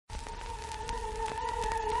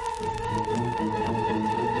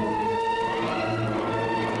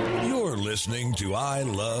You're listening to I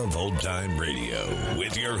Love Old Time Radio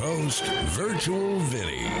with your host, Virtual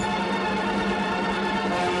Vinny.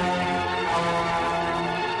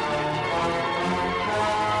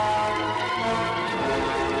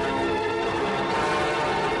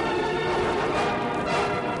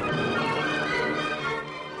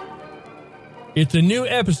 It's a new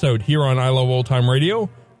episode here on I Love Old Time Radio.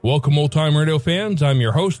 Welcome, Old Time Radio fans. I'm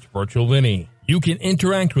your host, Virtual Vinny. You can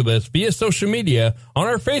interact with us via social media on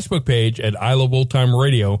our Facebook page at I Love Old Time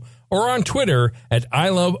Radio or on Twitter at I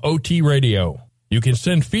Love OT Radio. You can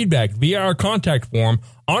send feedback via our contact form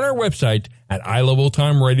on our website at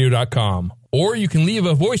iloveoldtimeradio.com, or you can leave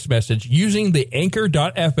a voice message using the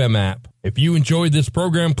Anchor.fm app. If you enjoyed this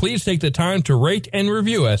program, please take the time to rate and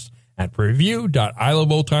review us at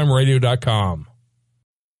review.iloveoldtimeradio.com.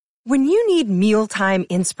 When you need mealtime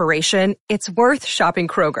inspiration, it's worth shopping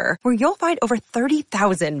Kroger, where you'll find over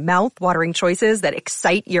 30,000 mouth-watering choices that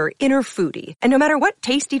excite your inner foodie. And no matter what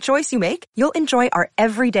tasty choice you make, you'll enjoy our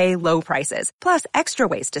everyday low prices, plus extra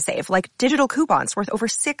ways to save, like digital coupons worth over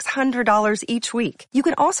 $600 each week. You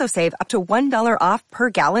can also save up to $1 off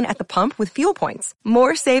per gallon at the pump with fuel points.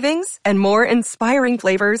 More savings and more inspiring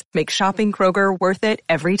flavors make shopping Kroger worth it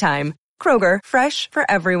every time. Kroger, fresh for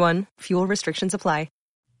everyone. Fuel restrictions apply.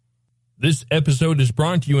 This episode is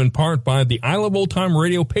brought to you in part by the I Love Old Time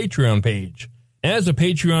Radio Patreon page. As a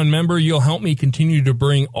Patreon member, you'll help me continue to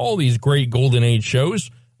bring all these great Golden Age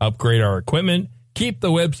shows, upgrade our equipment, keep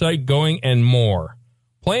the website going, and more.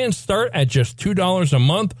 Plans start at just $2 a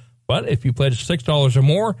month, but if you pledge $6 or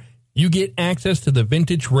more, you get access to the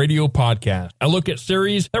Vintage Radio Podcast, a look at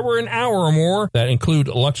series that were an hour or more that include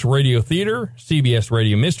Lux Radio Theater, CBS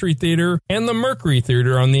Radio Mystery Theater, and the Mercury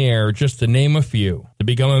Theater on the Air, just to name a few. To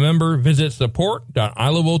become a member, visit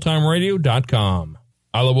support.iloveoldtimeradio.com.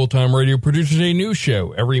 I Love Old Time Radio produces a new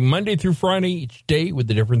show every Monday through Friday, each day with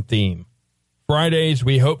a different theme. Fridays,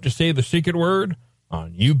 we hope to say the secret word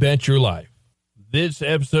on You Bet Your Life. This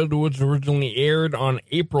episode was originally aired on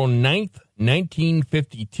April 9th,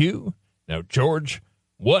 1952. Now, George,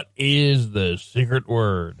 what is the secret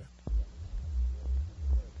word?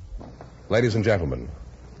 Ladies and gentlemen,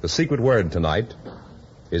 the secret word tonight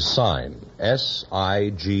is sign.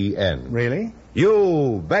 S-I-G-N. Really?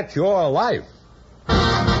 You bet your life.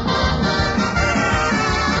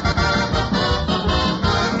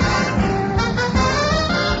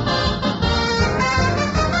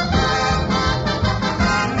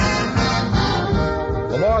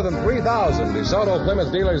 More than 3,000 DeSoto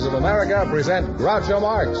Plymouth Dealers of America present Groucho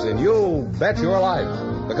Marx in You Bet Your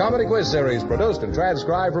Life, the comedy quiz series produced and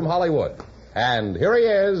transcribed from Hollywood. And here he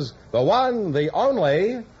is, the one, the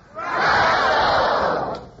only...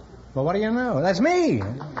 Well, what do you know? That's me.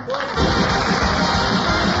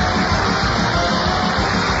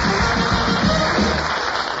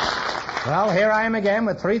 Well, here I am again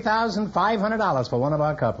with $3,500 for one of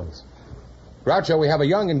our couples. Groucho, we have a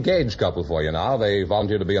young engaged couple for you now. They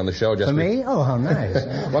volunteered to be on the show just... For me? Oh, how nice.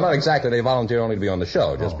 Well, not exactly. They volunteered only to be on the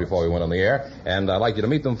show just before we went on the air. And I'd like you to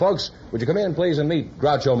meet them, folks. Would you come in, please, and meet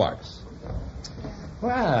Groucho Marx?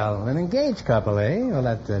 Well, an engaged couple, eh? Well,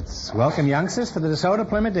 that's welcome, youngsters, for the DeSoto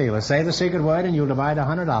Plymouth Dealer. Say the secret word and you'll divide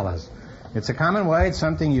 $100. It's a common word,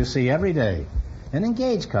 something you see every day. An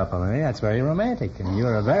engaged couple, eh? That's very romantic. And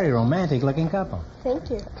you're a very romantic-looking couple.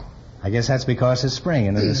 Thank you. I guess that's because it's spring,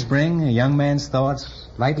 and in the spring, a young man's thoughts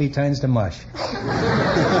lightly turns to mush.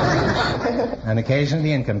 And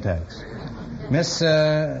occasionally income tax. Miss,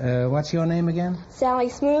 what's your name again? Sally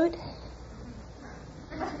Smoot.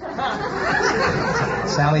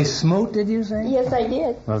 Sally Smoot, did you say? Yes, I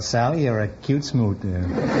did. Well, Sally, you're a cute smoot.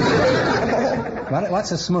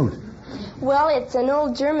 What's a smoot? Well, it's an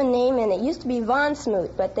old German name, and it used to be Von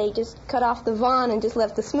Smoot, but they just cut off the Von and just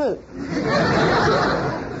left the Smoot.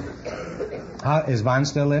 Is Von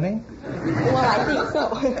still living? Well, I think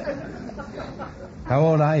so. How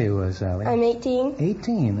old are you, Sally? I'm 18.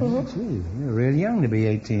 18? Mm-hmm. Gee, you're real young to be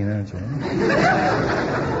 18, aren't you?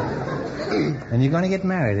 And you're going to get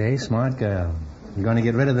married, eh? Smart girl. You're going to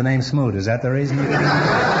get rid of the name Smoot. Is that the reason you're getting married?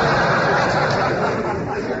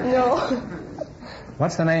 No.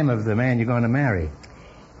 What's the name of the man you're going to marry?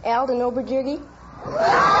 Alden Oberjurgi.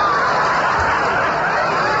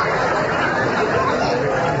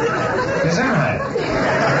 Is that right?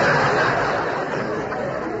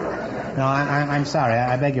 No, I'm sorry.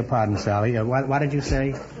 I beg your pardon, Sally. What did you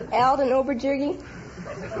say? Alden Oberjurgi.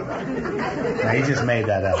 No, you just made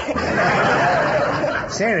that up.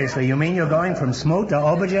 Seriously, you mean you're going from Smoot to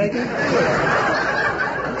Oberjurgi?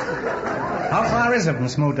 How far is it from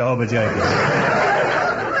Smoot to Oberjurgi?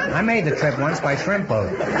 I made the trip once by shrimp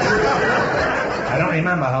boat. I don't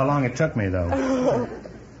remember how long it took me, though.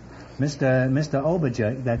 Mr.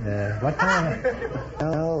 Oberjug, what kind of...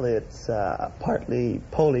 Well, it's partly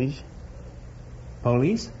Polish.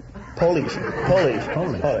 Police? Polish. Polish.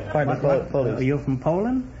 Partly Polish. Are you from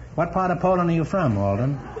Poland? What part of Poland are you from,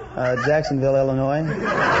 Walden? Jacksonville, Illinois.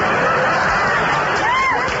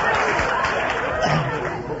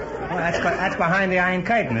 Well, that's behind the Iron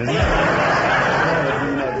Curtain, isn't it? No, in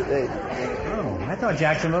the United States. Oh, I thought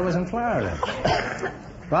Jacksonville was in Florida.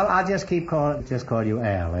 Well, I'll just call you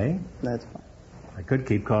Al, eh? That's fine. I could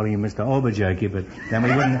keep calling you Mr. Oberjerky, but then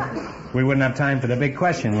we wouldn't have time for the big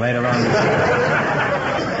question later on.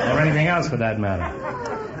 Or anything else for that matter.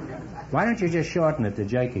 Why don't you just shorten it to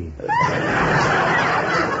Jakey?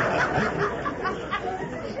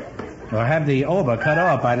 Or have the Ober cut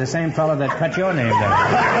off by the same fellow that cut your name down.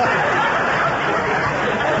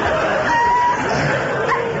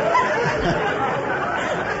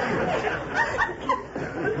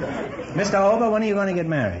 Mr. Ober, when are you going to get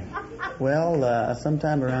married? Well,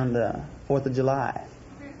 sometime around the 4th of July.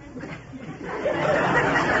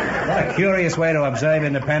 What a curious way to observe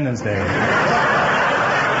Independence Day.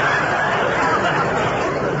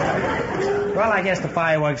 Well, I guess the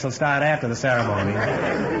fireworks will start after the ceremony.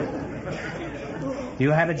 Do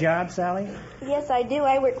you have a job, Sally? Yes, I do.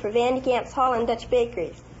 I work for Vandecamp's Holland Dutch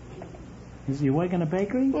Bakeries. You work in a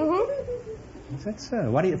bakery? Mm-hmm. Is that so?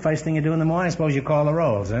 What do you, first thing you do in the morning? I suppose you call the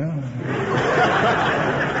rolls, huh? No,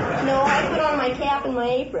 I put on my cap and my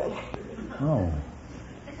apron. Oh.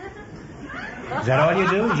 Is that all you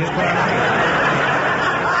do? You just put on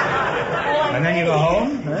and then you go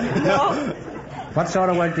home? Huh? No. What sort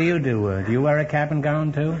of work do you do? Do you wear a cap and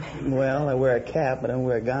gown, too? Well, I wear a cap, but I don't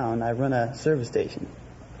wear a gown. I run a service station.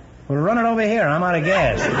 Well, run it over here. I'm out of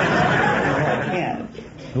gas. I can't.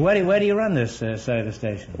 Where do you run this service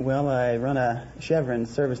station? Well, I run a Chevron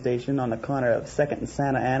service station on the corner of 2nd and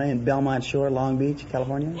Santa Ana in Belmont Shore, Long Beach,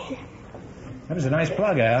 California. That was a nice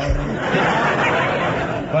plug, Al.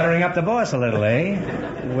 Buttering up the boss a little, eh?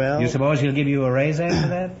 Well... You suppose he'll give you a raise after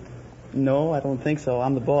that? No, I don't think so.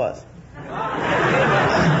 I'm the boss.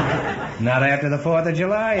 Not after the 4th of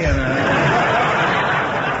July, you know.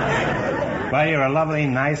 Well, you're a lovely,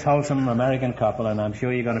 nice, wholesome American couple, and I'm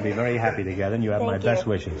sure you're going to be very happy together, and you have my best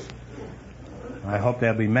wishes. I hope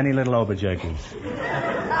there'll be many little Oberjerkies.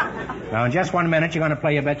 Now, in just 1 minute, you're going to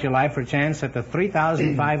play You Bet Your Life for a chance at the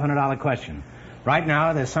 $3,500 question. Right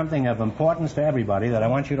now, there's something of importance to everybody that I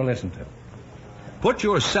want you to listen to. Put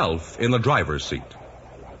yourself in the driver's seat.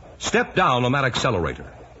 Step down on that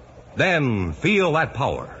accelerator. Then feel that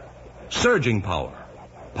power. Surging power.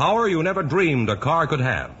 Power you never dreamed a car could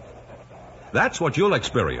have. That's what you'll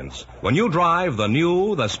experience when you drive the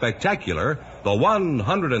new, the spectacular, the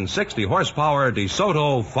 160 horsepower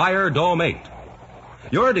DeSoto Fire Dome 8.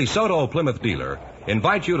 Your DeSoto Plymouth dealer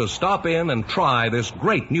invites you to stop in and try this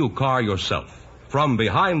great new car yourself from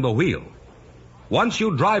behind the wheel. Once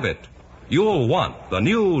you drive it, you'll want the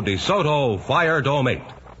new DeSoto Fire Dome 8.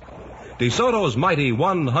 DeSoto's mighty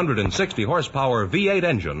 160 horsepower V8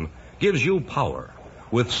 engine gives you power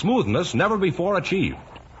with smoothness never before achieved.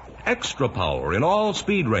 Extra power in all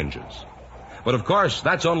speed ranges. But of course,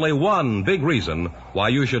 that's only one big reason why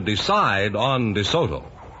you should decide on DeSoto.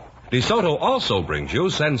 DeSoto also brings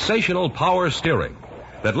you sensational power steering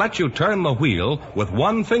that lets you turn the wheel with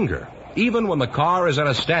one finger, even when the car is at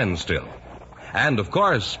a standstill. And of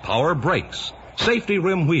course, power brakes, safety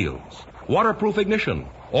rim wheels, waterproof ignition,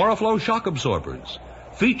 Oriflow shock absorbers,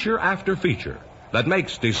 feature after feature that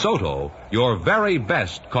makes DeSoto your very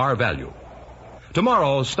best car value.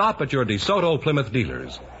 Tomorrow, stop at your DeSoto Plymouth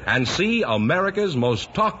dealers and see America's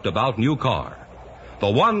most talked about new car, the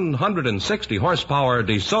 160 horsepower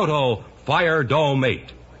DeSoto Fire Dome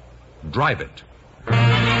 8. Drive it.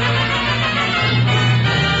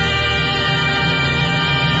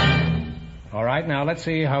 All right, now let's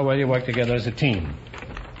see how well you work together as a team.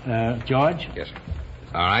 George? Yes, sir.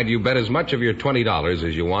 All right, you bet as much of your $20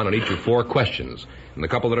 as you want on each of 4 questions. And the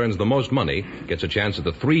couple that earns the most money gets a chance at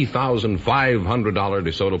the $3,500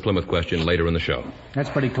 DeSoto Plymouth question later in the show. That's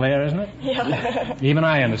pretty clear, isn't it? Yeah. Even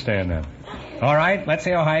I understand that. All right, let's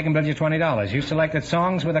see how high I can build you $20. You selected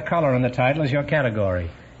songs with a color in the title as your category.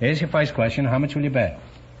 Here's your first question. How much will you bet?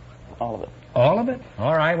 All of it. All of it?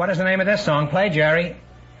 All right, what is the name of this song? Play, Jerry.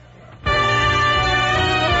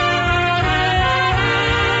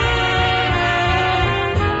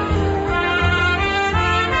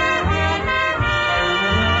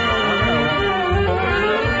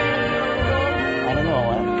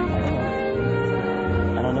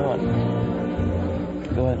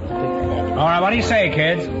 Go ahead. All right, what do you say,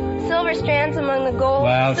 kids? Silver silver strands among the gold.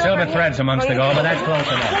 Well, silver threads amongst the gold, but that's close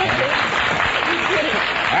enough.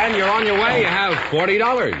 And you're on your way. You have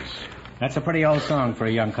 $40. That's a pretty old song for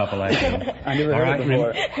a young couple, I think. I never heard it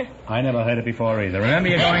before. I never heard it before either. Remember,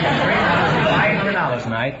 you're going to $3,500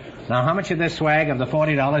 tonight. Now, how much of this swag of the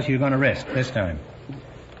 $40 you're going to risk this time?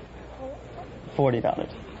 $40.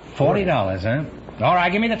 $40, huh? All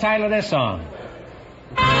right, give me the title of this song. Moon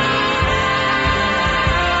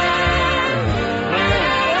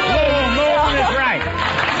is right.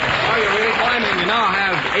 Oh, you're really climbing. You now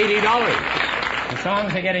have $80. The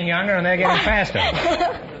songs are getting younger and they're getting faster.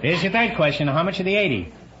 Here's your third question. How much of the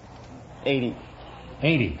 80? 80.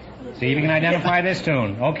 80. See if you can identify this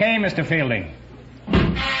tune. Okay, Mr. Fielding.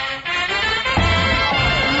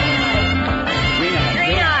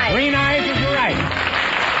 Green Eyes is right.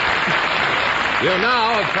 You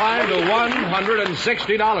now have climbed to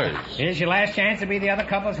 $160. Here's your last chance to be the other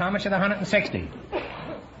couples. How much of the 160?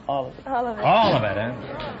 All of it. All of it. All of it, huh?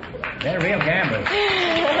 They're real gamblers.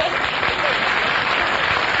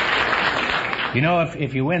 You know,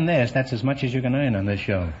 if you win this, that's as much as you can earn on this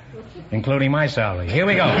show, including my salary. Here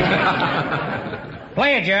we go.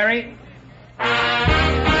 Play it, Jerry.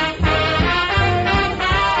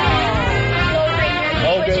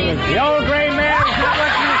 The old gray mare is not what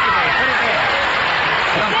it used to be.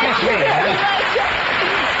 Put it there.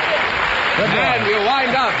 And you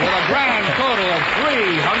wind up with a grand total of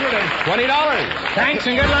 $320. Thanks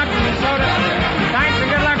and good luck, Minnesota. Thanks and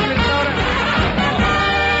good luck, Minnesota.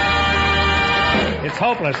 It's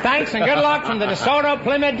hopeless. Thanks and good luck from the DeSoto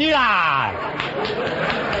Plymouth dealer.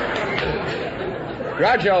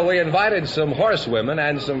 Groucho, we invited some horsewomen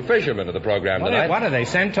and some fishermen to the program tonight. What are they,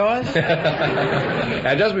 centaurs?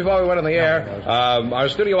 And just before we went on the air, our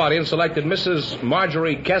studio audience selected Mrs.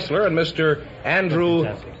 Marjorie Kessler and Mr. Andrew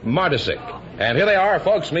Mardisick. And here they are,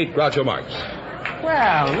 folks. Meet Groucho Marx.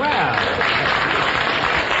 Well.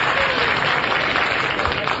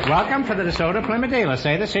 Welcome to the DeSoto Plymouth dealer.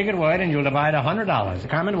 Say the secret word and you'll divide $100. The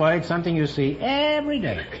common word, something you see every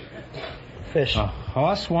day. Fish. A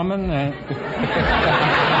horsewoman.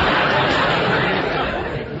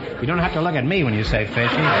 You don't have to look at me when you say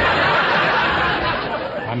fish either.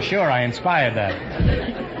 I'm sure I inspired that.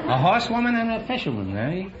 A horsewoman and a fisherman,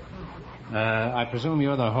 eh? I presume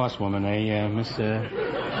you're the horsewoman, eh, Miss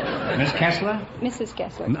Kessler? Mrs.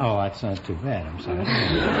 Kessler. Oh, that sounds too bad. I'm sorry.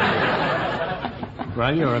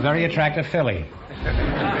 Well, you're a very attractive filly.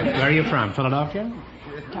 Where are you from? Philadelphia?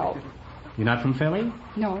 No. You're not from Philly?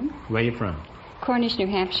 No. Where are you from? Cornish, New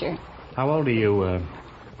Hampshire. How old are you,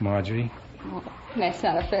 Marjorie? Well, that's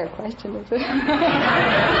not a fair question, is it?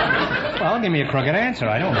 Well, give me a crooked answer.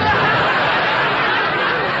 I don't know.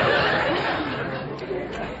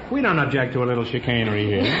 We don't object to a little chicanery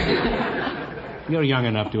here. You're young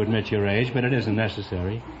enough to admit your age, but it isn't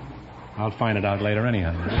necessary. I'll find it out later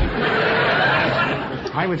anyhow.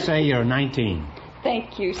 I would say you're 19.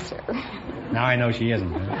 Thank you, sir. Now I know she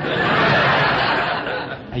isn't. Huh?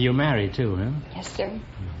 Are you married, too, huh? Yes, sir.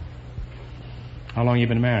 How long you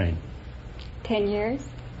been married? 10 years.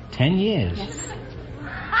 10 years? Yes.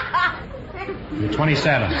 You're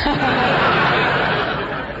 27.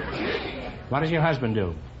 What does your husband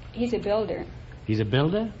do? He's a builder. He's a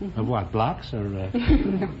builder? Mm-hmm. Of what, blocks or... No.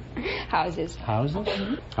 Houses. Houses?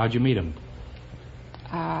 Mm-hmm. How'd you meet him?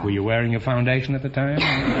 Were you wearing your foundation at the time?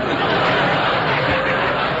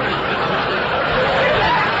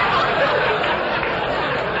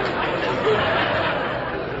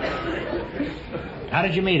 How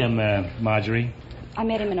did you meet him, Marjorie? I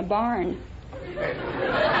met him in a barn.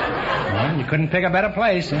 Well, you couldn't pick a better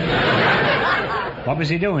place, huh? What was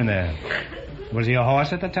he doing there? Was he a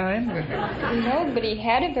horse at the time? No, but he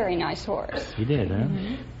had a very nice horse. He did, huh?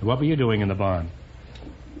 Mm-hmm. What were you doing in the barn?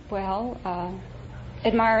 Well,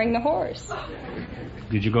 admiring the horse.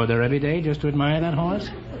 Did you go there every day just to admire that horse?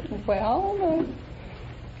 Well,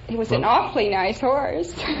 he was an awfully nice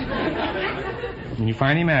horse. And you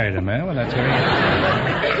finally married him, eh? Well, that's very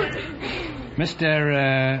good.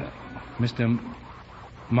 Mr.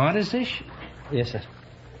 Mardisish? Yes, sir.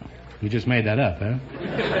 You just made that up, huh?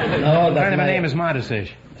 No, what kind of a name is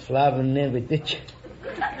Mardisish? Slav name with itch.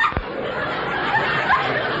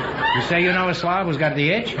 You say you know a Slav who's got the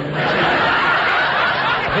itch?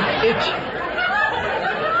 Itch.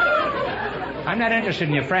 I'm not interested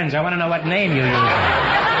in your friends. I want to know what name you use.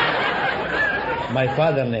 My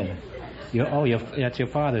father's name. That's your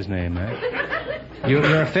father's name, eh?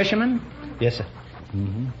 You're a fisherman? Yes, sir.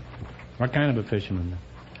 Mm-hmm. What kind of a fisherman?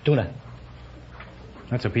 Tuna.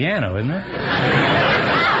 That's a piano, isn't it?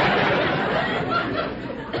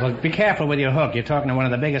 Well, be careful with your hook. You're talking to one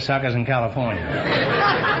of the biggest suckers in California.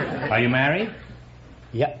 Are you married?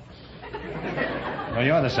 Yeah. Well,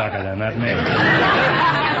 you're the sucker then, not me.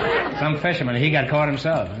 Some fisherman, he got caught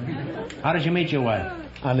himself. Huh? How did you meet your wife?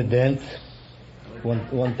 On a dance.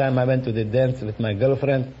 One time I went to the dance with my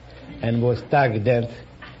girlfriend and was tag dance.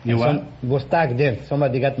 You what? Was tag dance.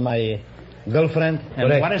 Somebody got my girlfriend.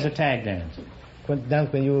 And what is a tag dance?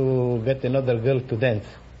 Dance when you get another girl to dance.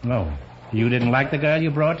 No. You didn't like the girl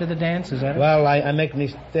you brought to the dance, is that it? Well, I make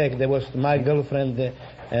mistake. There was my girlfriend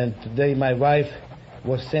and today my wife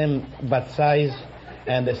was same but size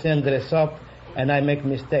and the same dress up and I make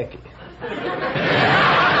mistake.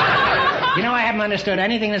 You know, I haven't understood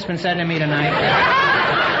anything that's been said to me tonight.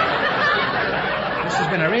 This has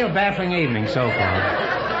been a real baffling evening so far.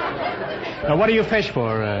 Now, what do you fish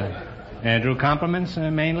for, Andrew? Compliments,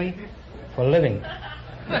 mainly? For living.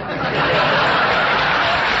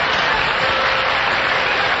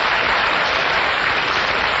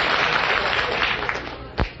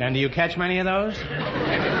 And do you catch many of those?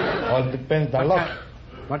 All depends on luck.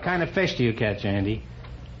 What kind of fish do you catch, Andy?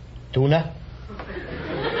 Tuna.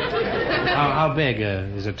 How big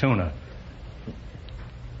is a tuna?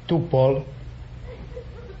 2 pole.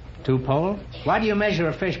 2 pole? Why do you measure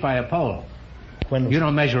a fish by a pole? When you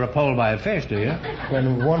don't measure a pole by a fish, do you?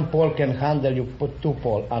 When 1 pole can handle, you put 2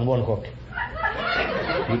 pole on 1 hook.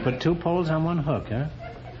 You put 2 poles on 1 hook, huh?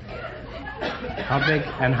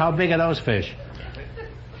 How big are those fish?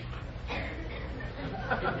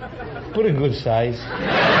 Pretty good size.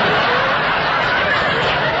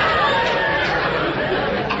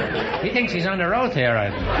 He thinks he's under oath here, I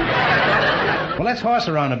think. Well, let's horse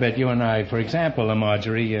around a bit, you and I. For example,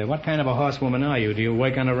 Marjorie, what kind of a horsewoman are you? Do you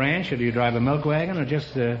work on a ranch, or do you drive a milk wagon, or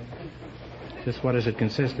just what does it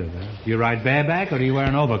consist of? Do you ride bareback, or do you wear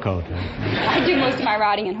an overcoat? I do most of my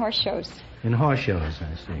riding in horse shows. In horse shows,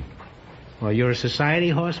 I see. Well, you're a society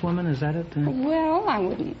horsewoman, is that it? Well, I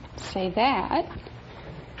wouldn't say that.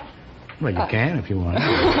 Well, you can if you want.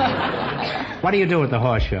 What do you do at the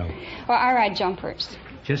horse show? Well, I ride jumpers.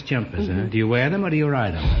 Just jumpers, huh? Do you wear them or do you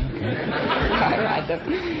ride them? Okay. I ride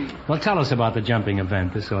them. Well, tell us about the jumping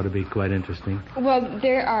event. This ought to be quite interesting. Well,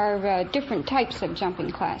 there are different types of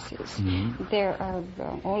jumping classes. Mm-hmm. There are,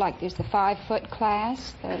 there's the 5-foot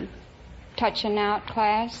class, the touch and out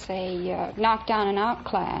class, a knock down and out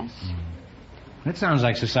class. That sounds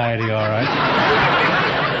like society, all right.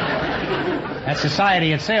 That's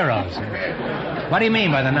society at Ciro's. What do you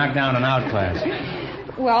mean by the knock down and out class?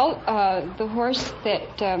 Well, the horse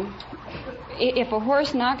that, if a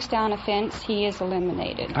horse knocks down a fence, he is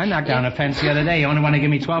eliminated. I knocked down a fence the other day. You only want to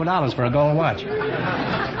give me $12 for a gold watch.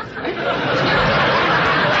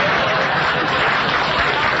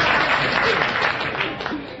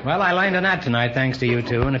 Well, I learned a lot tonight, thanks to you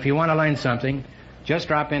two. And if you want to learn something, just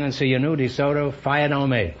drop in and see your new DeSoto Fire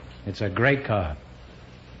Dome 8. It's a great car.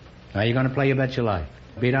 Now, you're going to play You Bet Your Life.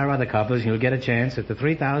 Beat our other couples, and you'll get a chance at the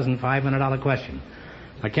 $3,500 question.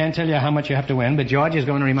 I can't tell you how much you have to win, but George is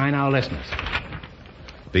going to remind our listeners.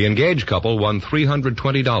 The engaged couple won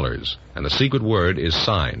 $320, and the secret word is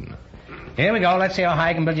sign. Here we go. Let's see how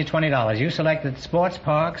high I can build you $20. You selected sports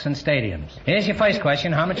parks and stadiums. Here's your first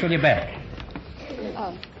question. How much will you bet?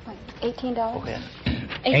 $18. Okay.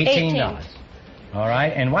 $18. All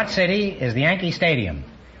right. In what city is the Yankee Stadium?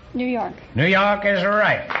 New York. New York is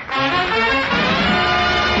right.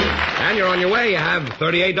 And you're on your way. You have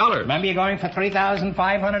 $38. Remember, you're going for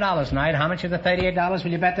 $3,500 tonight. How much of the $38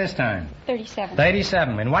 will you bet this time? 37.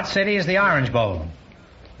 37. In what city is the Orange Bowl?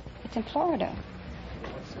 It's in Florida.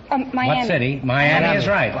 Miami. What city? Miami is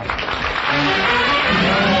right.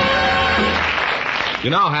 You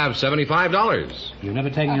now have $75. You've never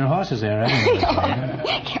taken your horses there, have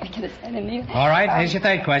you? All right, here's your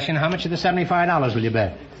third question. How much of the $75 will you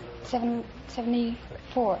bet?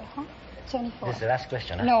 74, huh? 74. This is the last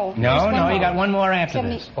question, huh? No. No, you got one more after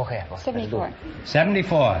this. Okay. 74.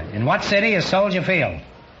 74. In what city is Soldier Field?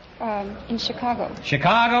 In Chicago.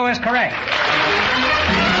 Chicago is correct.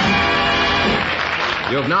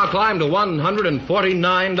 You have now climbed to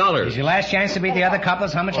 $149. It's your last chance to beat the other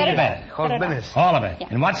couples. How much will you bet? Whole business. All of it.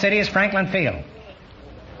 Yeah. In what city is Franklin Field?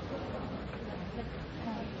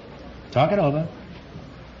 Talk it over.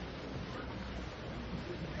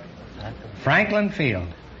 Franklin Field.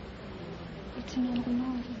 It's in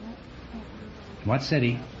Illinois. What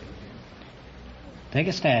city? Take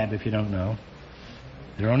a stab if you don't know.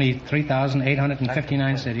 There are only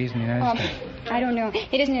 3,859 cities in the United States. I don't know.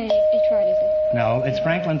 It isn't in Detroit, is it? No, it's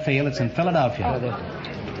Franklin Field. It's in Philadelphia.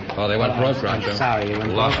 Oh, they went broke, Groucho. Sorry, you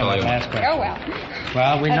went Lost broke all on the your last question. Oh, well.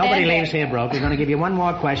 Well, nobody leaves here broke. We're going to give you one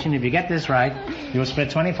more question. If you get this right, you'll split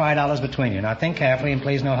 $25 between you. Now, think carefully, and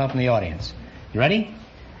please no help from the audience. You ready?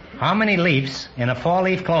 How many leaves in a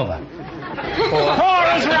 4-leaf clover? 4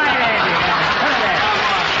 is right, Andy.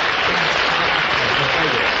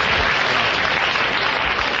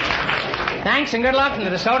 Thanks and good luck from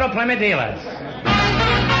the DeSoto Plymouth dealers.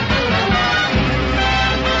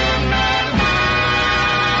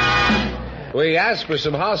 We asked for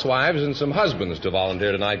some housewives and some husbands to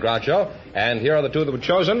volunteer tonight, Groucho. And here are the two that were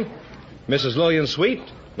chosen. Mrs. Lillian Sweet,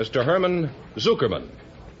 Mr. Herman Zuckerman.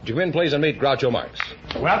 Would you come in, please, and meet Groucho Marx?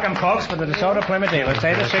 Welcome, folks, for the DeSoto Plymouth dealers.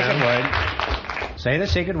 Say the secret word. Say the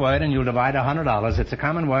secret word and you'll divide $100. It's a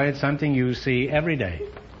common word, something you see every day.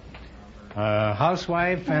 A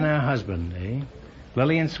housewife and a husband, eh?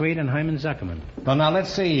 Lillian Sweet and Herman Zuckerman. Well, now, let's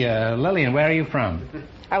see. Lillian, where are you from?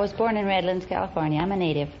 I was born in Redlands, California. I'm a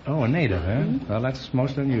native. Oh, a native, huh? Mm-hmm. Well, that's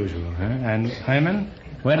most unusual, huh? And Herman,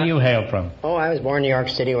 where do you hail from? Oh, I was born in New York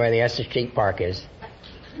City where the Essex Street Park is.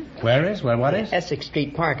 Where is? Where what is? Essex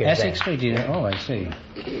Street Park is Essex Street. Oh, I see.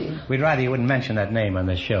 We'd rather you wouldn't mention that name on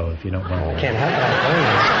this show, if you don't mind. I can't help it.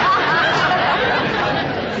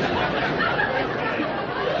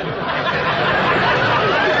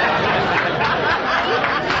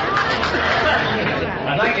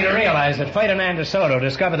 I'd like you to realize that Ferdinand DeSoto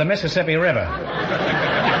discovered the Mississippi River,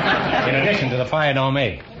 in addition to the Fire Dome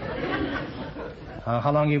 8.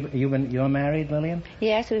 How long you're married, Lillian?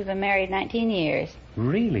 Yes, we've been married 19 years.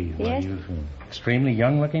 Really? Yes. Well, you're an extremely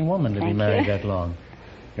young-looking woman to be married that long.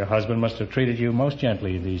 Your husband must have treated you most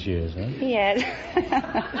gently these years, huh? Yes.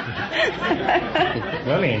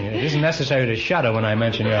 Lillian, it isn't necessary to shudder when I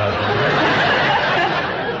mention your husband.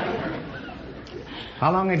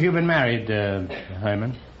 How long have you been married,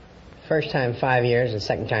 Herman? First time 5 years and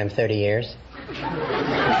second time 30 years.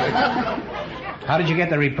 How did you get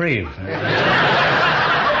the reprieve? What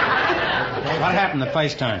happened the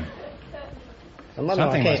first time?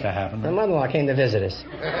 Something must have happened. My mother-in-law came to visit us.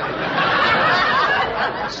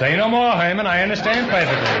 Say no more, Herman. I understand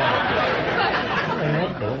perfectly.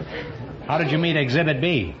 How did you meet Exhibit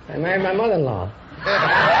B? I married my mother-in-law.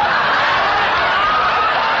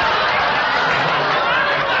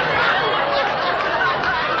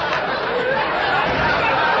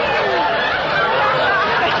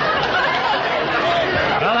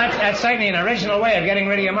 That's certainly an original way of getting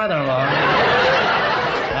rid of your mother-in-law.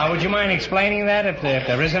 Now, would you mind explaining that, if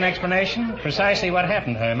there is an explanation? Precisely what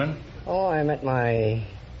happened, Herman? Oh, I met my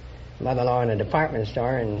mother-in-law in a department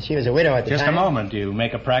store, and she was a widow at the time. Just a moment. Do you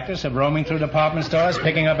make a practice of roaming through department stores,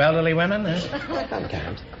 picking up elderly women? Huh?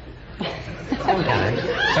 Sometimes.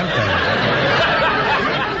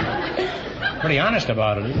 Pretty honest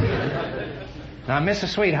about it. Now,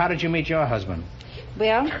 Mrs. Sweet, how did you meet your husband?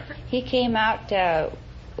 Well, he came out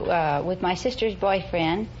with my sister's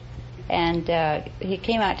boyfriend, and he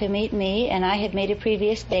came out to meet me, and I had made a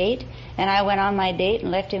previous date, and I went on my date and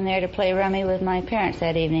left him there to play rummy with my parents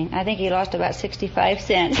that evening. I think he lost about 65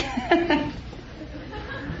 cents.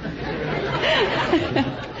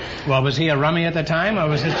 Well, was he a rummy at the time, or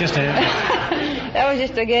was this just a... That was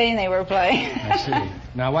just a game they were playing. I see.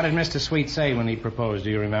 Now, what did Mr. Sweet say when he proposed? Do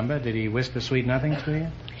you remember? Did he whisper sweet nothings to you?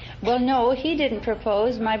 Well, no, he didn't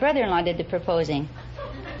propose. My brother-in-law did the proposing.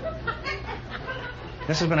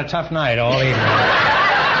 This has been a tough night all evening.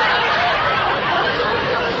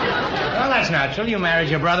 Well, that's natural. You married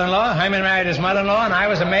your brother-in-law, Hyman married his mother-in-law, and I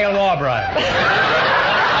was a male war bride.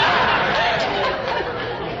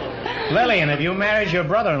 Lillian, if you married your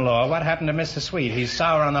brother-in-law, what happened to Mr. Sweet? He's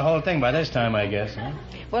sour on the whole thing by this time, I guess. Huh?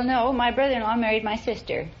 Well, no, my brother-in-law married my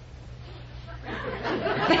sister.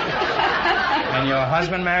 And your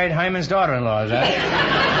husband married Hyman's daughter-in-law, is that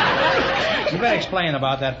it? You better explain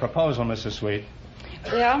about that proposal, Mrs. Sweet.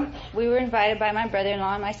 Well, we were invited by my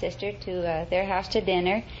brother-in-law and my sister to their house to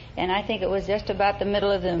dinner, and I think it was just about the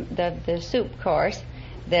middle of the soup course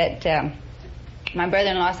that my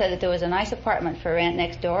brother-in-law said that there was a nice apartment for rent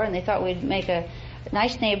next door, and they thought we'd make a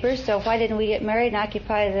nice neighbors, so why didn't we get married and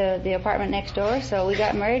occupy the apartment next door? So we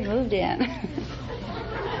got married and moved in.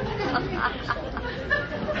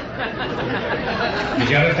 Did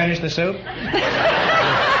you ever finish the soup?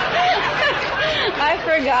 I've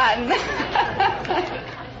forgotten.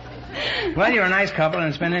 Well, you're a nice couple, and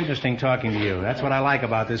it's been interesting talking to you. That's what I like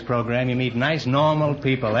about this program. You meet nice, normal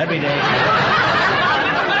people every day.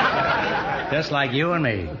 Just like you and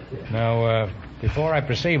me. Now, before I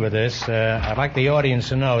proceed with this, I'd like the audience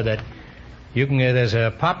to know that you can there's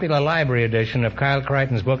a popular library edition of Kyle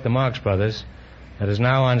Crichton's book, The Marx Brothers, that is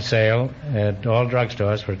now on sale at all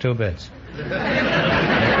drugstores for 2 bits.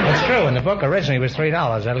 It's true, and the book originally was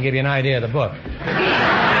 $3. That'll give you an idea of the book.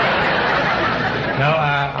 Now,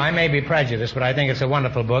 I may be prejudiced, but I think it's a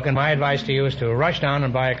wonderful book, and my advice to you is to rush down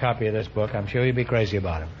and buy a copy of this book. I'm sure you'll be crazy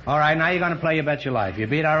about it. All right, now you're going to play You Bet Your Life. You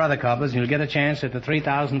beat our other couples, and you'll get a chance at the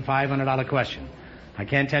 $3,500 question. I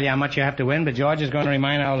can't tell you how much you have to win, but George is going to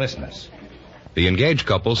remind our listeners. The engaged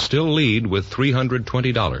couple still lead with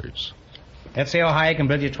 $320. Let's see how high I can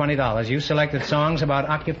build you $20. You selected songs about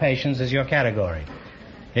occupations as your category.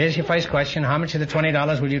 Here's your first question. How much of the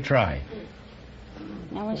 $20 will you try?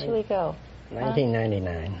 Now, when should we go?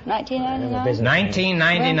 1999. 1999?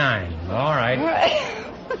 1999. All right.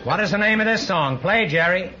 What is the name of this song? Play,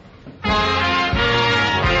 Jerry.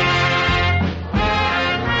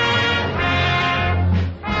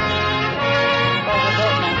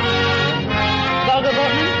 Vulgar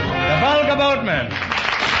Boatman? The Vulgar Boatman.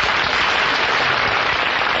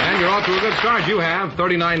 And you're off to a good start. You have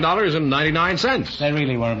 $39.99. They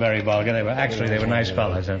really weren't very vulgar. They were nice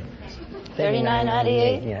fellas.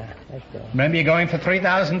 $39.98? Yeah, that's good. Remember, you're going for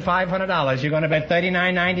 $3,500. You're going to bet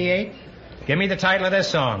 $39.98? Give me the title of this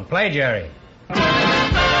song. Play, Jerry. Let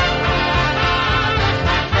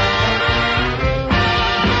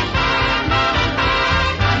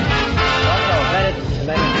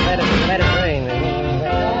it rain.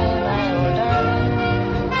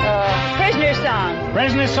 Prisoner Song.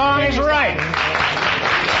 Prisoner Song is right.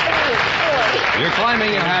 You're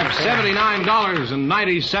climbing. You have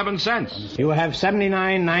 $79.97. You have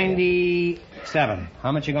 $79.97.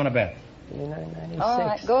 How much you going to bet? $79.96. All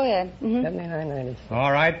right, go ahead. Mm-hmm. $79.96.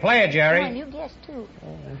 All right, play it, Jerry. Come on, you guess, too.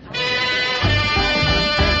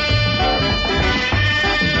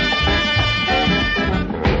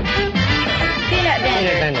 Peanut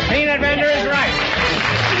Vendor. Peanut Vendor is right.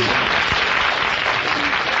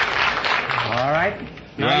 All right.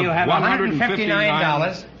 Now you have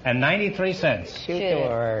 $159.93. Shoot the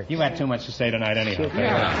work. You had too much to say tonight anyhow.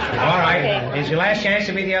 Yeah. All right. Okay. Is your last chance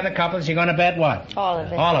to be the other couples? You're going to bet what? All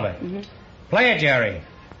of it. All of it. Mm-hmm. Play it, Jerry.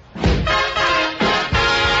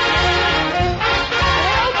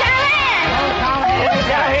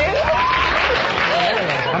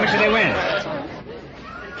 How much did they win?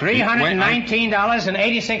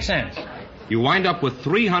 $319.86. You wind up with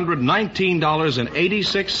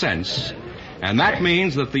 $319.86. And that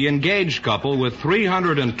means that the engaged couple with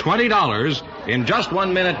 $320 in just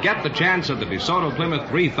 1 minute get the chance at the DeSoto Plymouth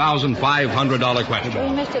 $3,500 question.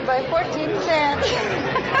 We missed it by 14 cents.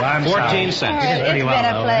 Well, I'm 14 cents. All right, it's been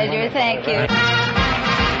a pleasure. Thank you.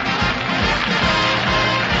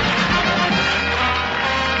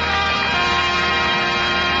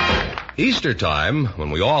 Easter time,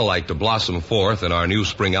 when we all like to blossom forth in our new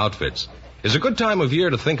spring outfits, is a good time of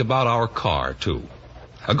year to think about our car, too.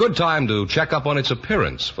 A good time to check up on its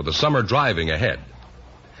appearance for the summer driving ahead.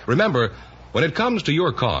 Remember, when it comes to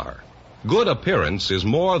your car, good appearance is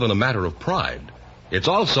more than a matter of pride. It's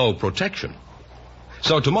also protection.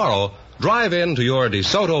 So tomorrow, drive in to your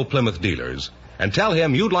DeSoto Plymouth dealers and tell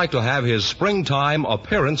him you'd like to have his springtime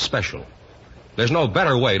appearance special. There's no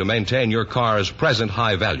better way to maintain your car's present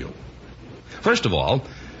high value. First of all,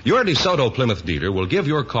 your DeSoto Plymouth dealer will give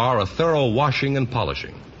your car a thorough washing and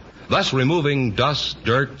polishing, thus removing dust,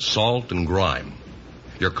 dirt, salt, and grime.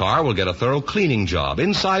 Your car will get a thorough cleaning job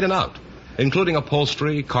inside and out, including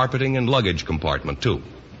upholstery, carpeting, and luggage compartment, too.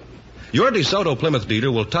 Your DeSoto Plymouth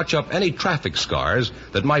dealer will touch up any traffic scars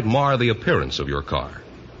that might mar the appearance of your car.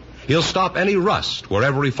 He'll stop any rust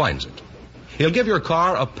wherever he finds it. He'll give your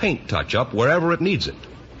car a paint touch-up wherever it needs it.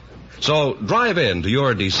 So drive in to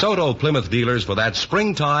your DeSoto Plymouth dealers for that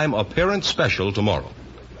springtime appearance special tomorrow.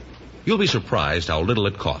 You'll be surprised how little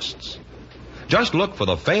it costs. Just look for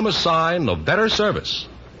the famous sign of better service,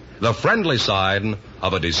 the friendly sign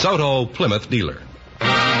of a DeSoto Plymouth dealer.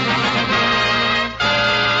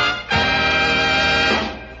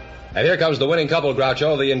 And here comes the winning couple,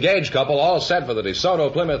 Groucho, the engaged couple, all set for the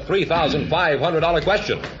DeSoto Plymouth $3,500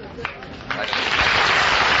 question.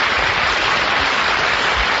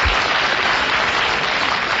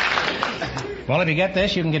 Well, if you get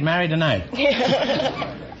this, you can get married tonight.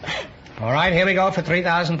 All right, here we go for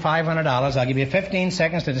 $3,500. I'll give you 15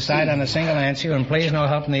 seconds to decide on a single answer, and please no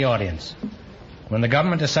help from the audience. When the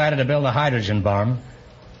government decided to build a hydrogen bomb,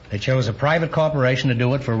 they chose a private corporation to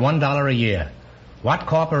do it for $1 a year. What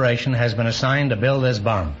corporation has been assigned to build this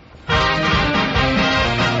bomb?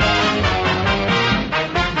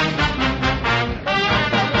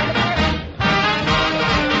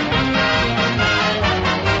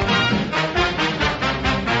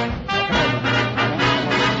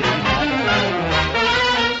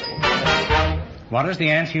 What is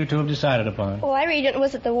the answer you two have decided upon? Oh, I read it.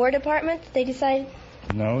 Was it the War Department? They decided?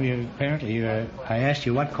 No, I asked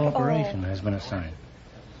you what corporation has been assigned.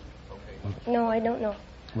 No, I don't know.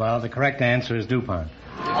 Well, the correct answer is DuPont.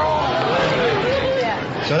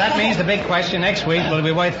 Yeah. So that means the big question next week will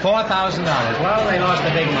be worth $4,000. Well, they lost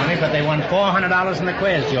the big money, but they won $400 in the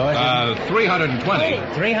quiz, George. 320.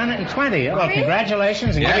 320. Well,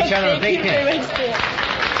 congratulations, and give each other a big kiss.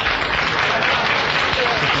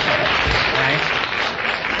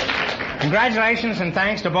 Congratulations and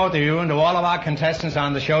thanks to both of you and to all of our contestants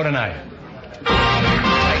on the show tonight.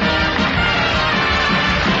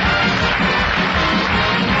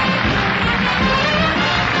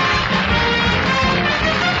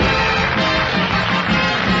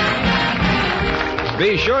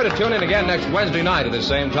 Be sure to tune in again next Wednesday night at the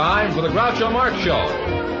same time for the Groucho Marx Show,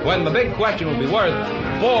 when the big question will be worth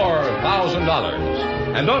 $4,000.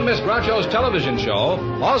 And don't miss Groucho's television show,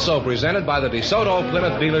 also presented by the DeSoto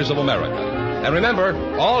Plymouth Dealers of America. And remember,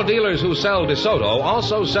 all dealers who sell DeSoto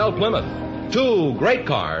also sell Plymouth. Two great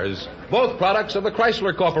cars, both products of the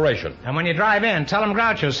Chrysler Corporation. And when you drive in, tell them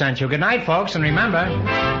Groucho sent you. Good night, folks, and remember,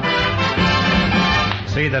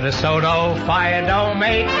 see the DeSoto fire don't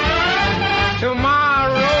make tomorrow.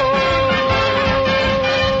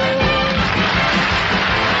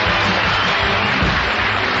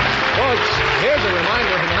 Folks, here's a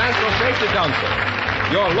reminder from the National Safety Council.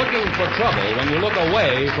 You're looking for trouble when you look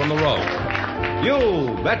away from the road.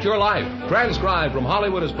 You Bet Your Life, transcribed from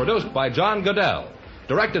Hollywood, is produced by John Goodell,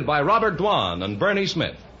 directed by Robert Dwan and Bernie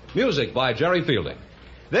Smith, music by Jerry Fielding.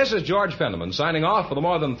 This is George Fenneman signing off for the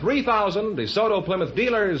more than 3,000 DeSoto Plymouth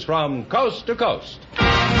dealers from coast to coast.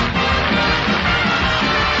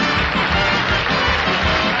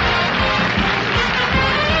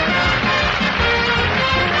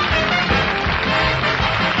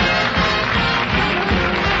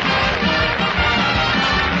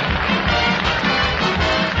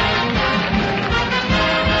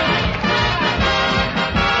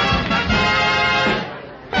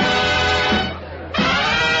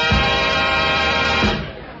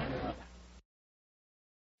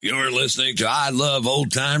 You're listening to I Love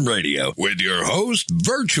Old Time Radio with your host,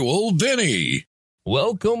 Virtual Vinny.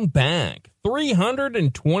 Welcome back.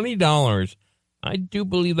 $320. I do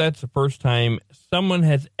believe that's the first time someone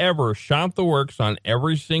has ever shot the works on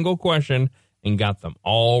every single question and got them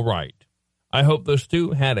all right. I hope those two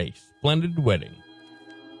had a splendid wedding.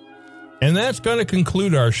 And that's going to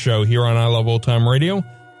conclude our show here on I Love Old Time Radio.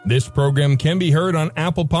 This program can be heard on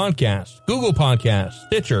Apple Podcasts, Google Podcasts,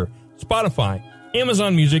 Stitcher, Spotify,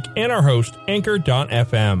 Amazon Music, and our host,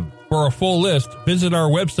 Anchor.fm. For a full list, visit our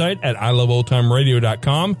website at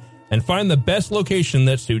iloveoldtimeradio.com and find the best location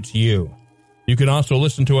that suits you. You can also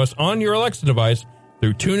listen to us on your Alexa device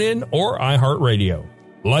through TuneIn or iHeartRadio.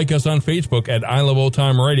 Like us on Facebook at I Love Old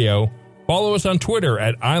Time Radio. Follow us on Twitter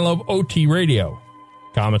at I Love OT Radio.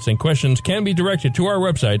 Comments and questions can be directed to our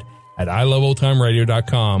website at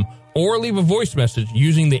iloveoldtimeradio.com or leave a voice message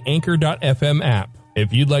using the Anchor.fm app.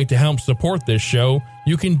 If you'd like to help support this show,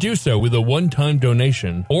 you can do so with a one-time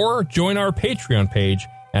donation or join our Patreon page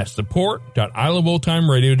at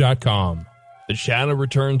support.iloveoldtimeradio.com. The Shadow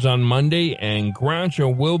returns on Monday, and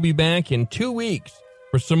Groucho will be back in 2 weeks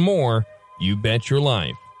for some more You Bet Your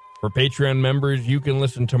Life. For Patreon members, you can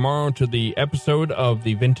listen tomorrow to the episode of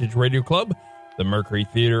the Vintage Radio Club. The Mercury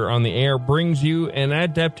Theater on the Air brings you an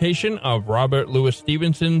adaptation of Robert Louis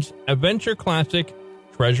Stevenson's adventure classic,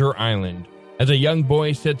 Treasure Island, as a young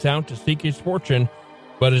boy sets out to seek his fortune,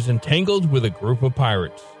 but is entangled with a group of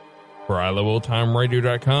pirates. For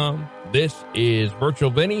iloveoldtimeradio.com, this is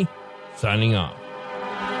Virtual Vinny, signing off.